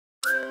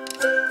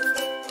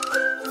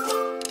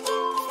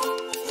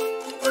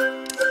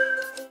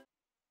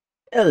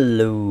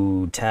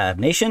Hello, Tab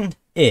Nation.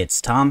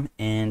 It's Tom,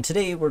 and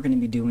today we're going to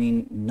be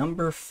doing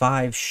number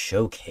 5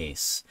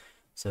 showcase.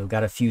 So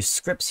got a few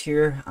scripts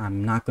here.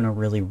 I'm not going to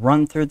really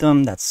run through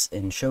them. That's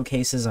in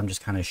showcases. I'm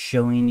just kind of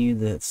showing you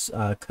this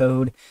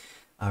code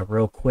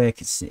real quick,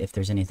 if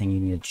there's anything you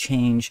need to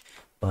change.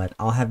 But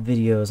I'll have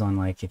videos on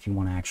like if you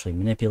want to actually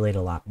manipulate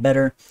a lot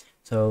better.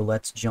 So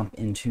let's jump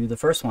into the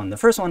first one. The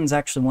first one is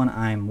actually one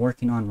I'm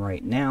working on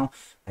right now.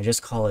 I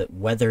just call it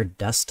Weather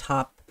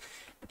Desktop.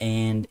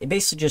 And it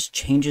basically just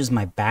changes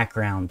my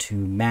background to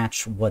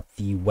match what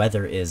the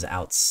weather is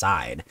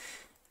outside.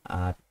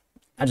 I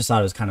just thought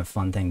it was kind of a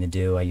fun thing to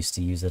do. I used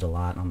to use it a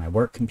lot on my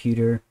work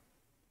computer,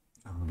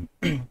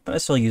 but I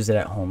still use it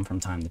at home from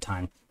time to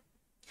time.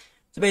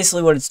 So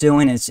basically what it's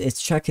doing is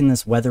it's checking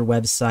this weather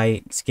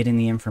website, it's getting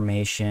the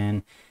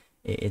information,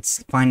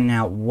 it's finding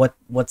out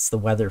what's the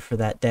weather for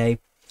that day.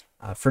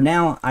 For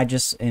now, I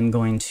just am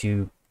going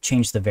to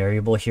change the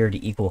variable here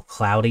to equal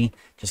cloudy,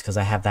 just because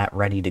I have that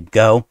ready to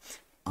go.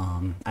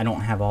 I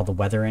don't have all the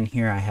weather in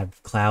here. I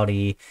have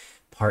cloudy,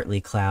 partly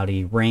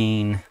cloudy,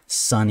 rain,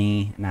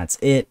 sunny, and that's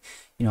it.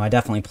 You know, I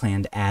definitely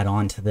plan to add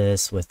on to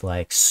this with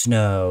like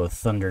snow,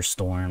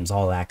 thunderstorms,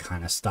 all that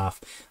kind of stuff.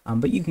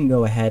 But you can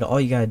go ahead. All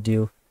you got to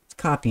do is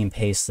copy and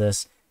paste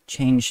this,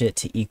 change it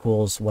to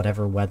equals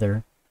whatever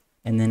weather.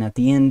 And then at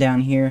the end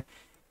down here,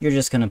 you're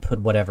just going to put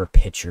whatever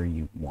picture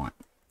you want.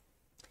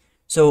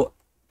 So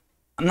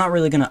I'm not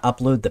really going to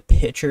upload the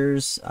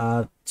pictures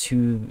to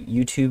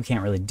YouTube.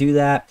 Can't really do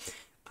that.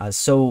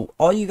 So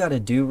all you got to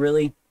do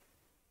really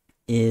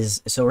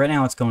is, so right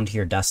now it's going to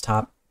your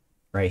desktop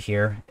right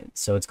here.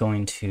 So it's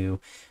going to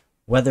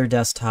weather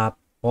desktop,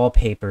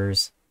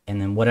 wallpapers, and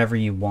then whatever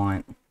you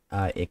want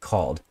it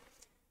called.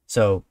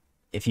 So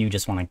if you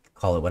just want to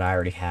call it what I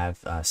already have,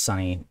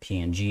 sunny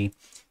PNG,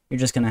 you're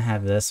just going to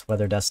have this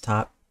weather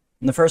desktop.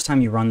 And the first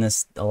time you run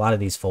this, a lot of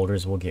these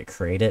folders will get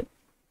created.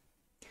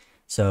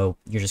 So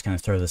you're just going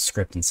to throw the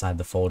script inside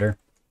the folder.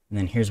 And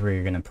then here's where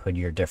you're going to put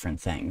your different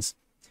things.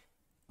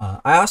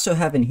 I also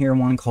have in here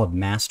one called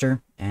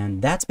master,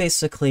 and that's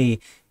basically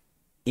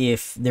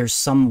if there's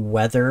some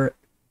weather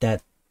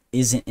that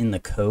isn't in the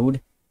code,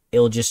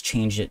 it'll just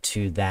change it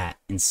to that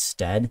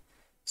instead.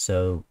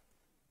 So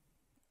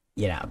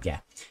yeah.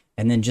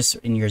 And then just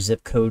in your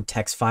zip code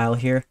text file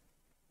here,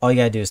 all you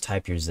gotta do is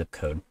type your zip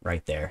code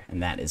right there,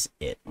 and that is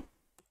it.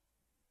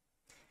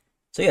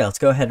 So yeah, let's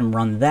go ahead and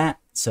run that.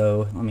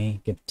 So let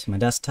me get to my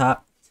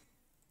desktop.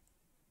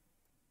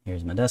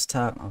 Here's my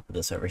desktop. I'll put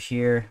this over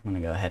here. I'm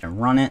going to go ahead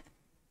and run it.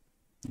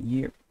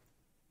 Yep.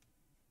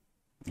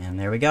 And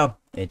there we go.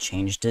 It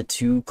changed it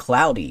to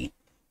cloudy.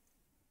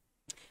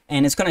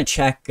 And it's going to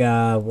check,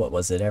 what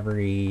was it?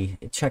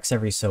 It checks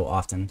every so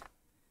often.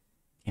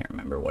 Can't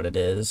remember what it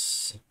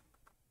is.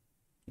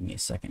 Give me a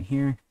second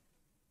here.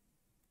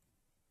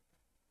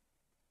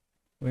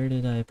 Where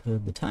did I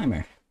put the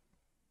timer?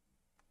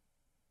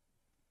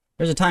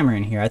 There's a timer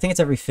in here. I think it's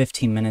every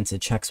 15 minutes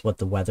it checks what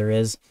the weather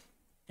is.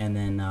 And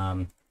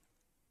then,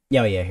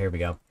 yeah, here we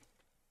go.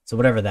 So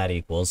whatever that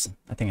equals,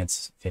 I think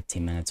it's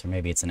 15 minutes or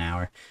maybe it's an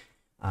hour.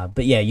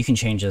 But yeah, you can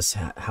change this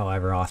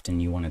however often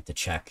you want it to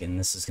check, and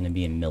this is going to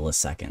be in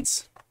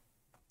milliseconds.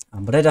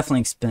 But I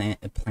definitely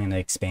plan to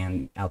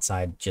expand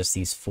outside just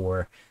these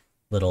 4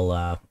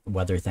 little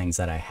weather things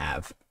that I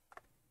have.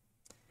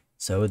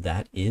 So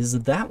that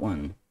is that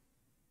one.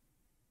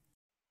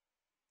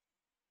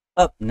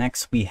 Up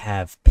next, we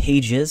have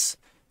Pages,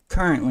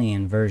 currently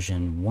in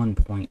version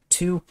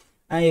 1.2.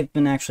 I've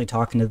been actually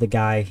talking to the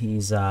guy.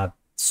 He's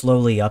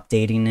slowly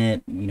updating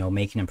it, you know,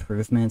 making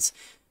improvements.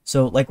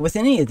 So like with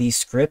any of these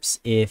scripts,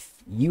 if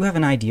you have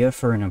an idea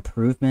for an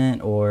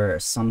improvement or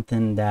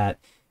something that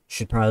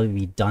should probably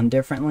be done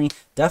differently,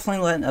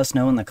 definitely let us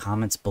know in the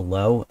comments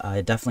below.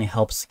 It definitely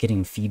helps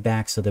getting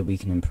feedback so that we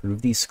can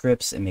improve these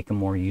scripts and make them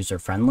more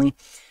user-friendly.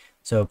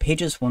 So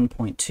Pages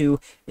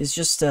 1.2 is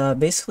just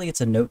basically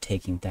it's a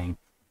note-taking thing.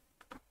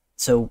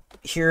 So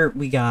here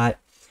we got,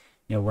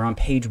 you know, we're on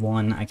page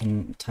 1. I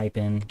can type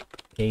in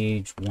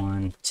page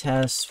 1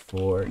 test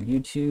for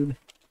YouTube.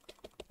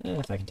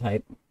 If I can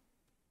type.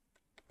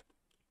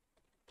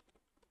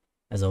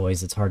 As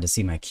always, it's hard to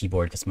see my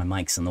keyboard because my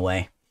mic's in the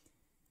way.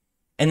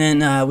 And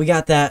then we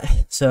got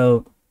that.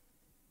 So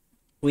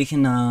we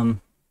can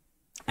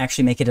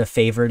actually make it a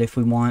favorite if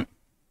we want.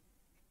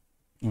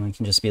 And we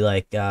can just be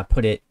like,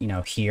 put it, you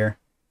know, here.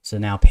 So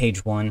now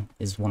page 1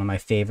 is one of my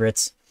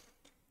favorites.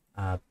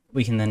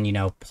 We can then, you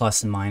know,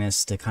 plus and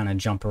minus to kind of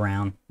jump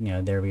around. You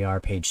know, there we are,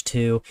 page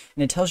 2.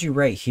 And it tells you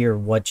right here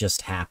what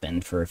just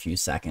happened for a few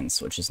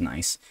seconds, which is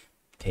nice.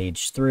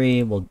 Page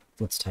 3, well,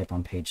 let's type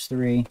on page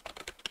 3.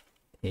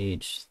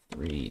 Page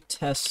 3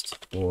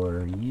 test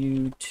for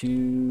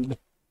YouTube.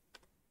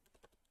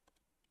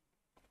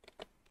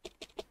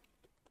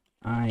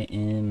 I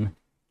am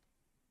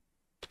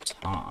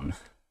Tom.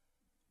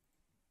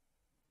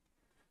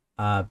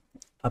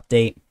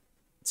 Update.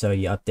 So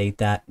you update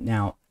that.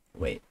 Now,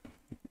 wait.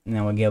 And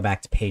then we'll go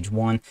back to page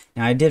 1.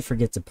 Now, I did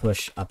forget to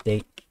push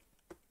update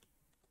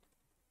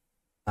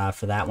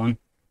for that one.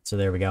 So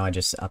there we go. I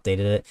just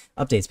updated it.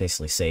 Update's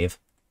basically save.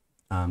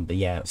 But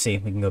yeah, see,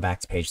 we can go back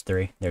to page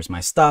 3. There's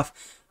my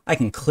stuff. I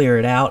can clear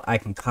it out. I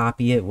can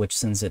copy it, which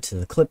sends it to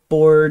the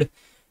clipboard.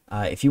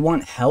 If you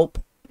want help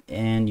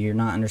and you're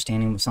not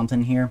understanding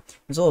something here,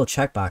 there's a little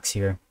checkbox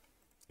here.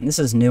 And this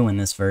is new in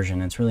this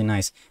version. It's really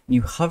nice.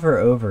 You hover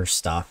over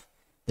stuff,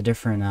 the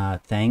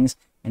different things,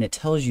 and it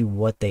tells you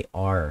what they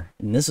are.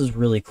 And this is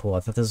really cool. I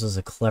thought this was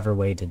a clever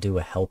way to do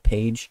a help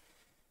page.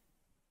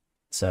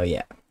 So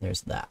yeah,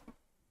 there's that.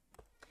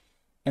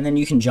 And then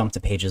you can jump to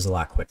pages a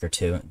lot quicker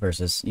too,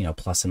 versus, you know,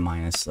 plus and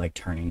minus, like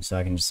turning. So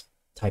I can just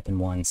type in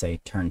 1, say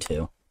turn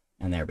 2,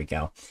 and there we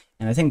go.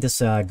 And I think this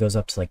goes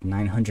up to like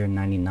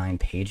 999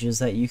 pages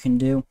that you can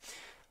do.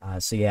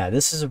 So yeah,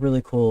 this is a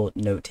really cool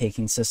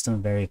note-taking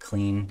system, very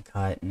clean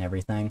cut and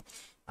everything.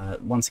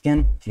 Once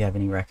again, if you have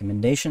any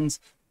recommendations,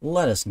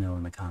 let us know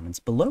in the comments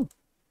below.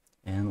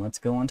 And let's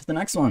go on to the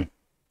next one.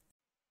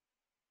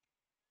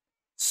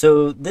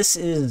 So this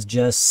is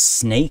just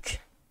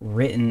Snake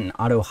written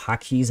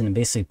AutoHotkeys, and it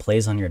basically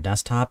plays on your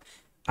desktop.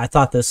 I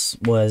thought this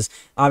was,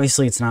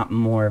 obviously it's not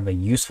more of a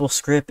useful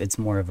script, it's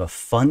more of a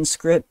fun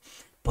script,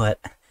 but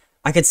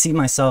I could see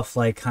myself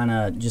like kind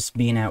of just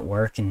being at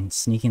work and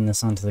sneaking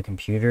this onto the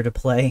computer to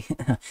play.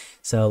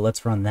 So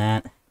let's run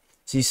that.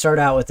 So you start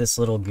out with this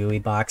little GUI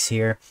box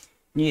here.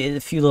 A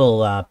few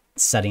little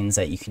settings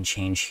that you can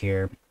change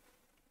here.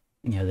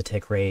 You know, the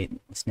tick rate,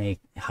 snake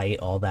height,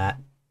 all that.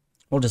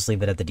 We'll just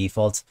leave it at the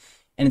defaults.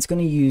 And it's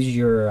going to use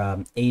your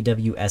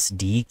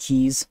AWSD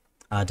keys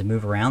to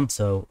move around.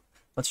 So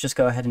let's just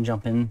go ahead and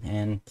jump in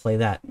and play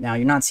that. Now,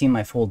 you're not seeing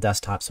my full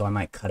desktop, so I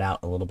might cut out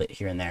a little bit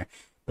here and there.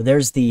 But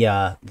there's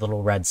the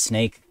little red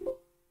snake.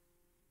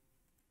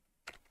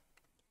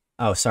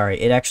 Oh, sorry.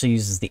 It actually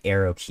uses the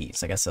arrow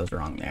keys. I guess I was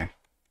wrong there.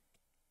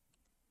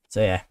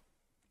 So, yeah.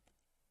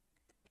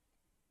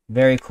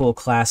 Very cool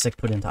classic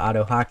put into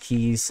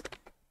AutoHotkeys.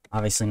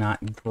 Obviously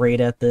not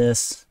great at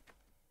this.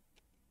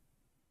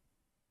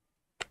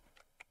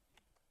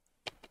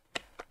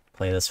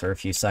 Play this for a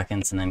few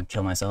seconds and then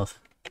kill myself.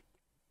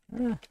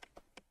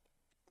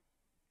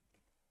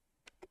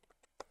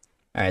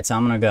 Alright, so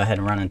I'm going to go ahead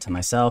and run into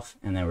myself,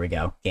 and there we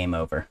go. Game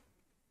over.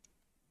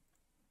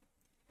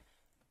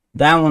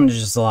 That one is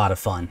just a lot of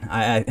fun.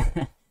 I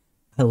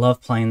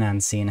love playing that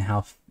and seeing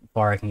how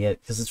far I can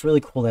get, because it's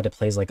really cool that it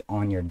plays like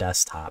on your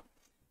desktop.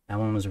 That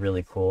one was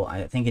really cool.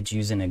 I think it's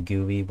using a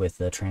GUI with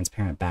the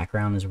transparent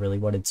background is really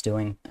what it's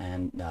doing,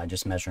 and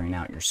just measuring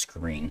out your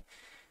screen.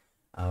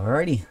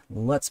 Alrighty,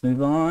 let's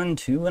move on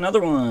to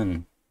another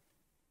one.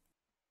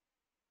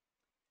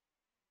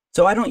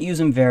 So I don't use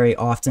them very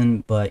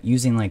often, but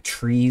using like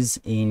trees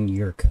in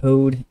your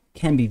code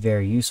can be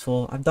very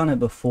useful. I've done it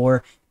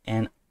before,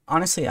 and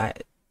honestly,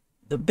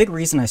 the big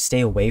reason I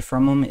stay away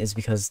from them is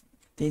because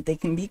they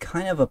can be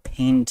kind of a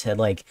pain to,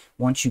 like,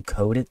 once you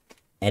code it,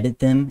 edit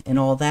them and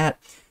all that.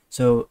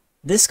 So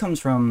this comes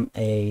from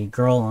a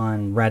girl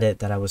on Reddit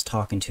that I was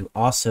talking to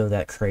also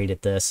that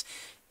created this,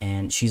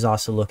 and she's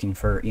also looking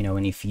for, you know,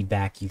 any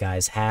feedback you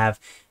guys have,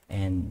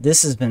 and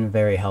this has been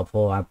very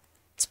helpful.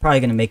 It's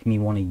probably going to make me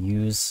want to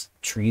use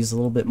trees a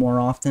little bit more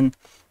often.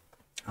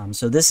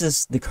 So this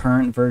is the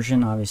current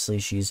version. Obviously,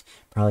 she's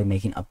probably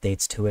making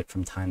updates to it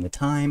from time to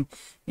time.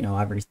 You know,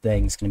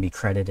 everything's going to be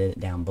credited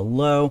down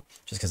below,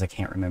 just because I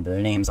can't remember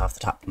their names off the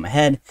top of my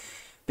head.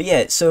 But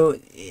yeah, so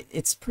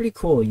it's pretty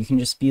cool. You can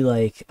just be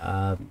like,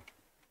 I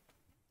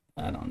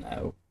don't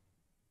know,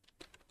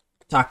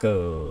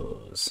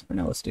 tacos. Or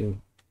no, let's do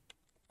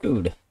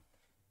food.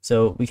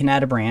 So we can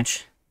add a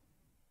branch.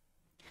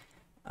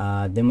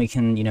 Then we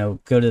can, you know,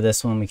 go to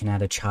this one. We can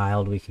add a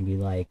child. We can be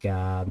like,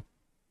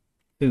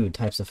 food,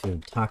 types of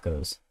food,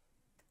 tacos.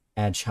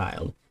 Add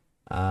child.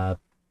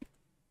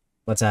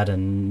 Let's add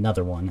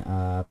another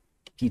one.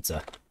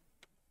 Pizza.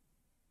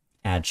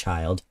 Add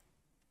child.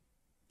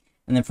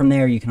 And then from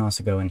there, you can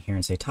also go in here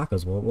and say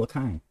tacos. Well, what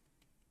kind?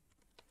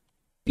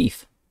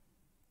 Beef.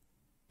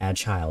 Add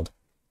child.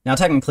 Now,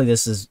 technically,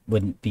 this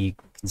wouldn't be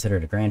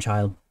considered a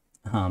grandchild.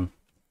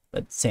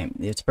 But same,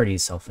 it's pretty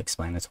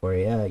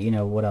self-explanatory. You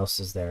know, what else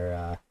is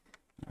there?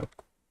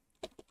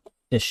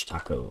 Fish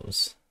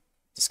tacos.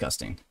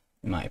 Disgusting,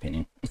 in my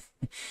opinion.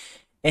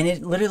 And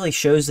it literally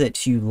shows it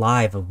to you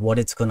live of what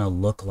it's going to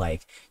look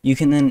like. You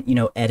can then, you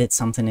know, edit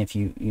something if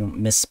you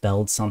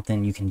misspelled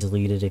something. You can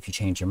delete it if you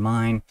change your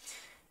mind.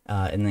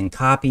 And then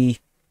copy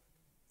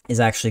is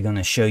actually going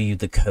to show you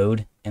the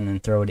code and then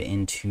throw it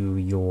into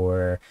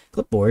your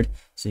clipboard.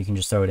 So you can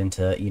just throw it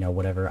into, you know,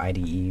 whatever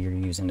IDE you're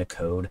using to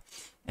code.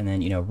 And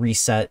then, you know,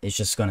 reset is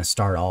just going to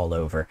start all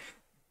over.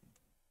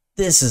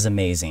 This is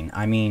amazing.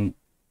 I mean,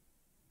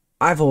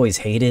 I've always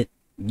hated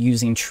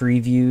using tree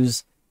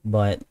views,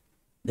 but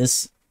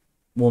this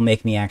will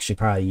make me actually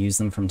probably use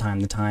them from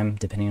time to time,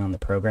 depending on the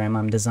program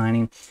I'm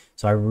designing.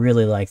 So I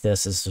really like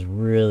this. This is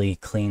really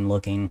clean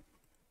looking,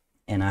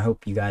 and I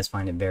hope you guys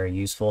find it very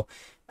useful.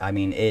 I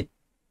mean,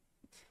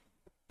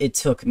 it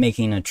took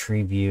making a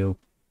tree view,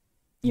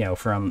 you know,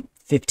 from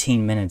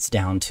 15 minutes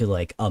down to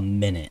like a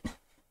minute,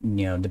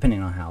 you know,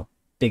 depending on how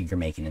big you're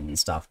making it and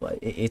stuff, but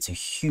it's a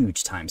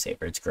huge time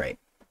saver. It's great.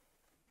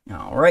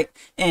 All right,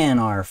 and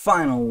our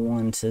final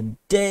one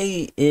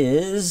today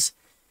is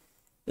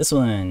this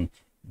one,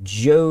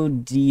 Joe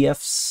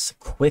DF's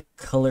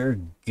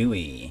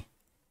QuickColorGui.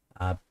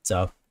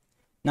 So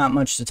not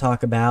much to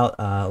talk about.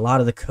 A lot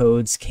of the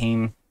codes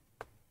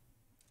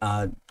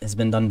has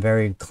been done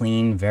very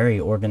clean, very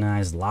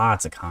organized,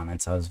 lots of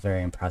comments. I was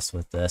very impressed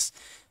with this.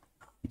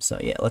 So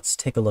yeah, let's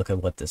take a look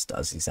at what this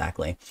does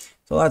exactly.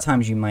 So a lot of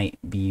times you might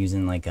be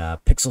using like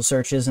pixel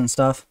searches and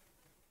stuff.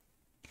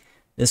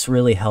 This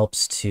really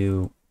helps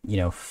to,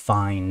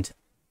 find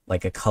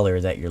like a color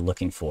that you're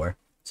looking for.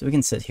 So we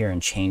can sit here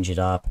and change it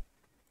up.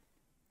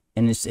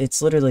 And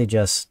it's literally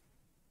just,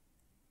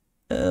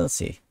 let's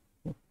see.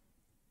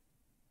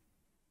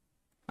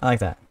 I like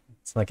that.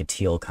 It's like a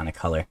teal kind of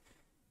color.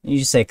 You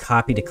just say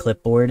copy to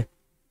clipboard,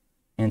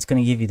 and it's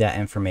going to give you that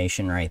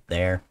information right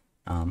there.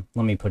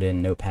 Let me put it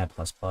in Notepad++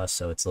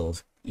 so it's a little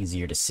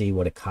easier to see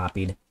what it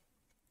copied.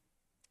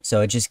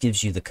 So it just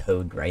gives you the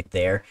code right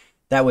there.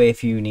 That way,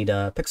 if you need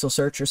a pixel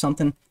search or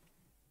something,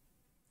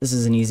 this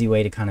is an easy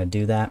way to kind of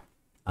do that.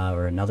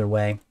 Or another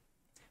way,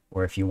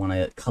 or if you want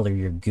to color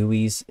your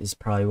GUIs, is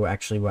probably where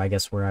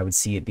I would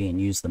see it being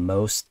used the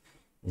most,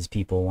 is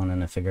people wanting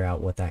to figure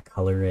out what that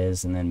color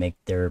is and then make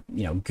their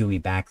GUI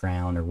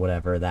background or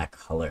whatever that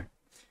color.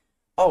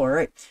 All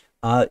right.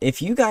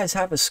 If you guys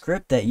have a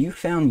script that you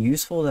found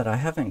useful that I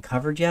haven't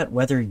covered yet,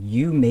 whether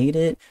you made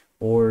it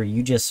or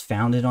you just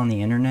found it on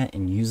the internet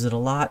and use it a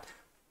lot,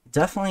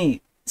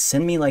 definitely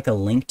send me like a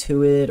link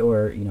to it,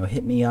 or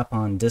hit me up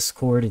on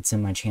Discord. It's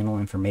in my channel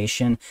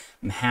information.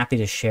 I'm happy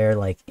to share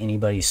like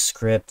anybody's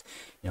script.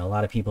 A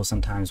lot of people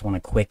sometimes want a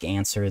quick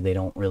answer. They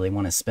don't really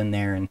want to spend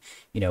there and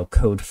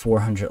code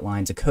 400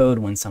 lines of code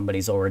when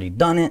somebody's already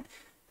done it.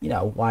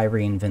 Why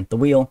reinvent the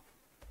wheel?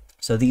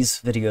 So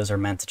these videos are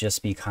meant to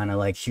just be kind of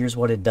like, here's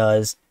what it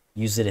does,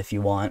 use it if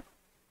you want.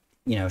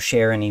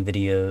 Share any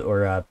video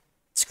or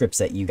scripts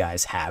that you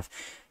guys have.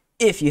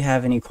 If you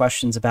have any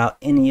questions about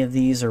any of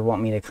these or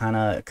want me to kind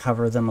of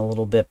cover them a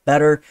little bit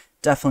better,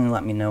 definitely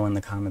let me know in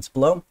the comments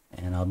below,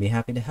 and I'll be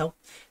happy to help.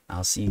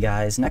 I'll see you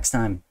guys next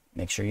time.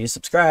 Make sure you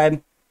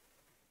subscribe.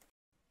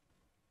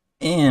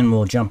 And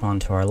we'll jump on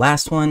to our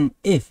last one.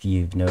 If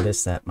you've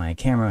noticed that my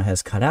camera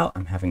has cut out,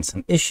 I'm having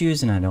some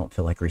issues and I don't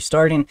feel like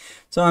restarting,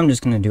 so I'm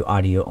just going to do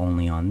audio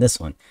only on this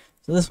one.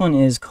 So this one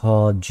is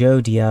called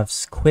Joe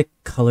DF's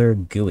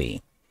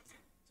QuickColorGui.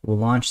 We'll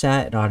launch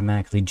that. It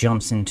automatically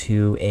jumps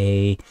into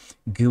a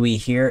GUI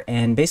here,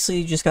 and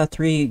basically you just got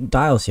 3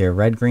 dials here,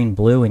 red, green,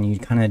 blue, and you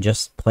kind of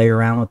just play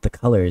around with the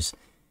colors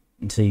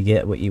until you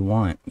get what you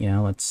want.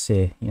 Let's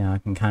see. I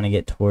can kind of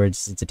get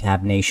towards the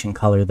Tab Nation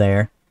color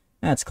there.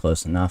 That's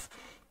close enough.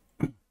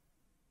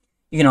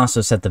 You can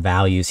also set the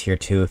values here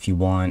too if you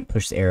want.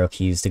 Push the arrow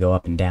keys to go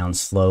up and down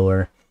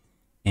slower.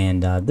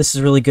 And this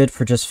is really good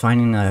for just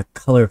finding a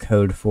color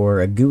code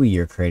for a GUI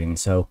you're creating.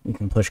 So you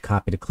can push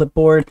copy to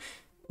clipboard.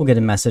 We'll get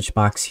a message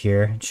box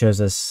here. It shows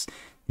us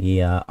the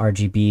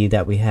RGB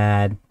that we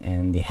had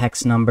and the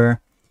hex number.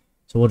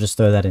 So we'll just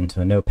throw that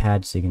into a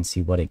notepad so you can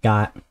see what it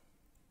got.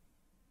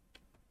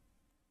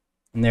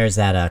 And there's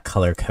that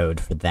color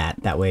code for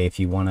that. That way, if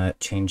you want to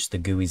change the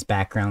GUI's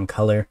background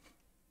color,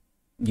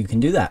 you can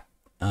do that.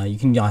 You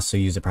can also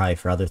use it probably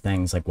for other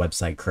things like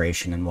website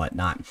creation and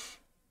whatnot.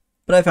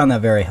 But I found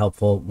that very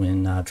helpful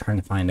when trying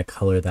to find a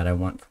color that I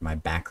want for my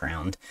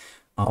background.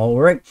 All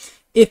right.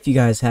 If you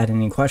guys had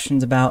any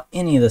questions about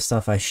any of the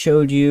stuff I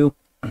showed you,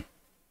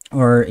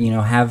 or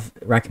have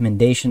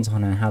recommendations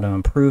on how to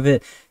improve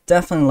it,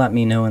 definitely let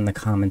me know in the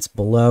comments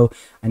below.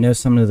 I know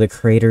some of the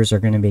creators are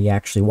going to be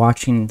actually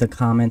watching the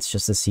comments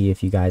just to see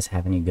if you guys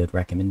have any good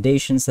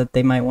recommendations that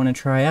they might want to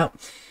try out.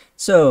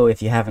 So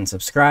if you haven't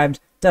subscribed,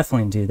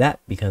 definitely do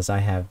that, because I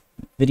have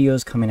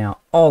videos coming out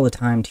all the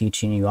time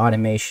teaching you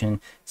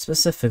automation,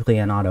 specifically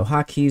on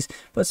AutoHotkeys,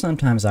 but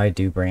sometimes I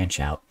do branch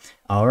out.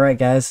 All right,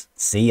 guys,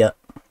 see ya.